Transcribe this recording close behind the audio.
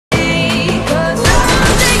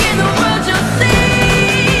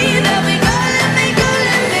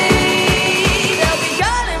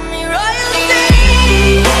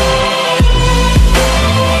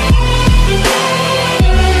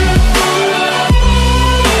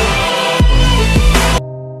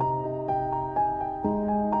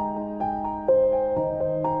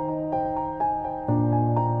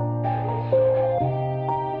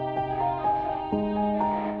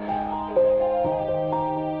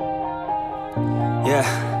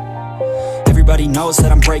Yeah. Everybody knows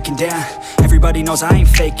that I'm breaking down. Everybody knows I ain't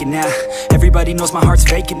faking now. Everybody knows my heart's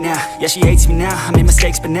vacant now. Yeah, she hates me now, I made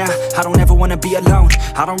mistakes but now I don't ever wanna be alone.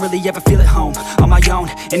 I don't really ever feel at home. On my own,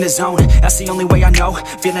 in the zone, that's the only way I know.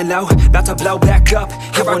 Feeling low, about to blow back up.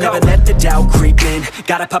 Here I won't ever let the doubt creep in.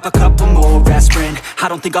 Gotta pop a couple more aspirin. I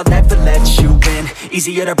don't think I'll ever let you in.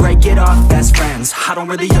 Easier to break it off best friends. I don't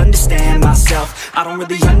really understand myself. I don't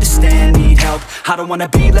really understand, need help. I don't wanna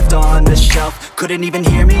be left on the shelf. Couldn't even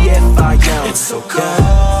hear me if I yelled. It's so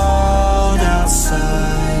cold outside,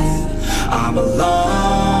 I'm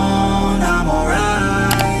alone, I'm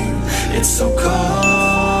alright. It's so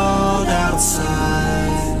cold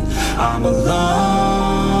outside, I'm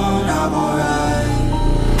alone, I'm alright.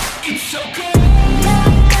 It's so cold.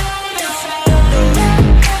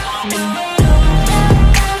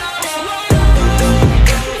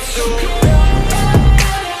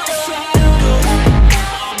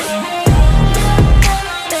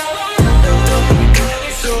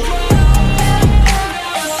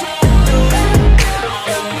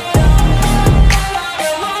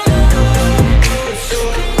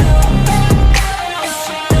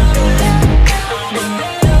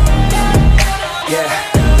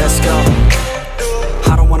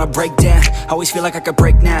 Break down, always feel like I could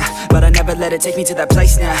break now, but I never let it take me to that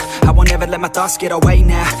place now. I won't ever let my thoughts get away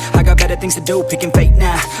now. I got better things to do, picking fate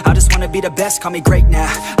now. I just wanna be the best, call me great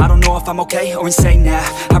now. I don't know if I'm okay or insane now.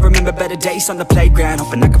 I remember better days on the playground,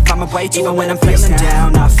 hoping I can find my way to even when I'm feeling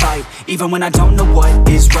down, I fight. Even when I don't know what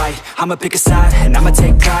is right, I'ma pick a side and I'ma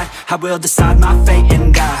take pride. I will decide my fate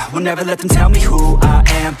and I will never let them tell me who I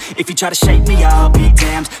am. If you try to shape me, I'll be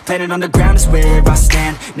damned. Planet on the ground is where I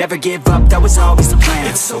stand. Never give up, that was always the plan.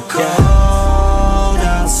 It's so cold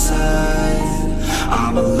outside,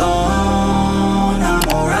 I'm alone, I'm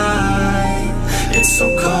alright. It's so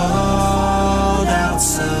cold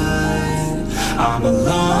outside, I'm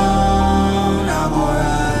alone, I'm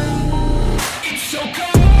alright. It's so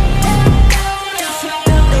cold.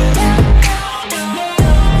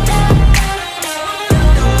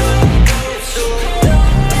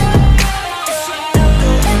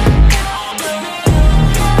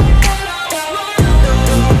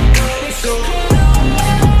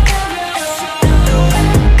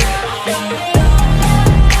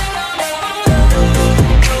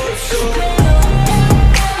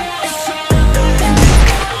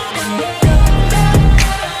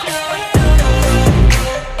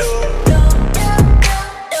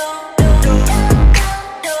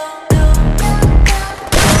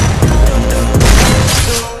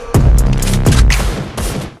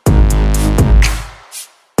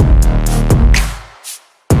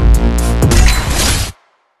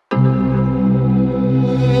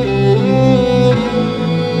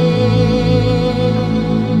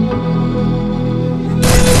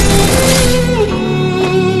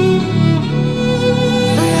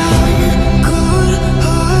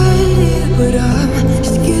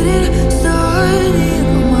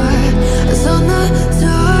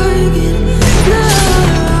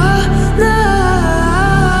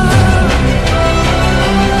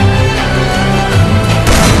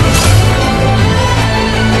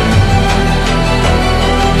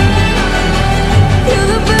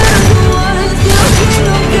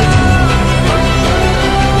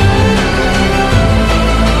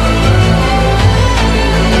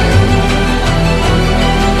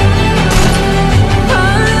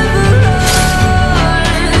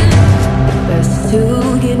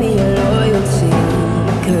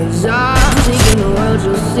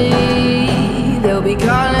 You'll see, they'll be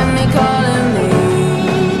calling me